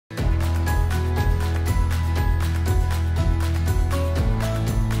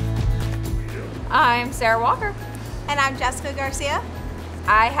I'm Sarah Walker. And I'm Jessica Garcia.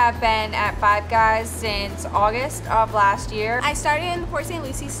 I have been at Five Guys since August of last year. I started in the Port St.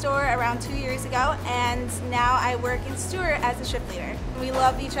 Lucie store around 2 years ago, and now I work in Stewart as a shift leader. We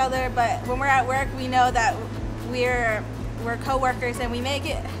love each other, but when we're at work, we know that we're co-workers and we make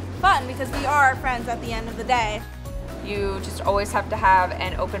it fun because we are friends at the end of the day. You just always have to have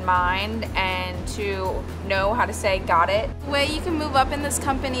an open mind and to know how to say got it. The way you can move up in this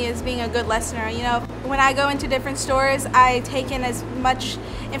company is being a good listener. You know, when I go into different stores, I take in as much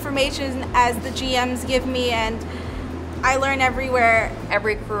information as the GMs give me, and I learn everywhere.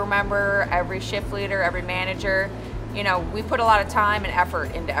 Every crew member, every shift leader, every manager, you know, we put a lot of time and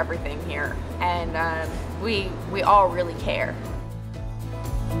effort into everything here, and we all really care.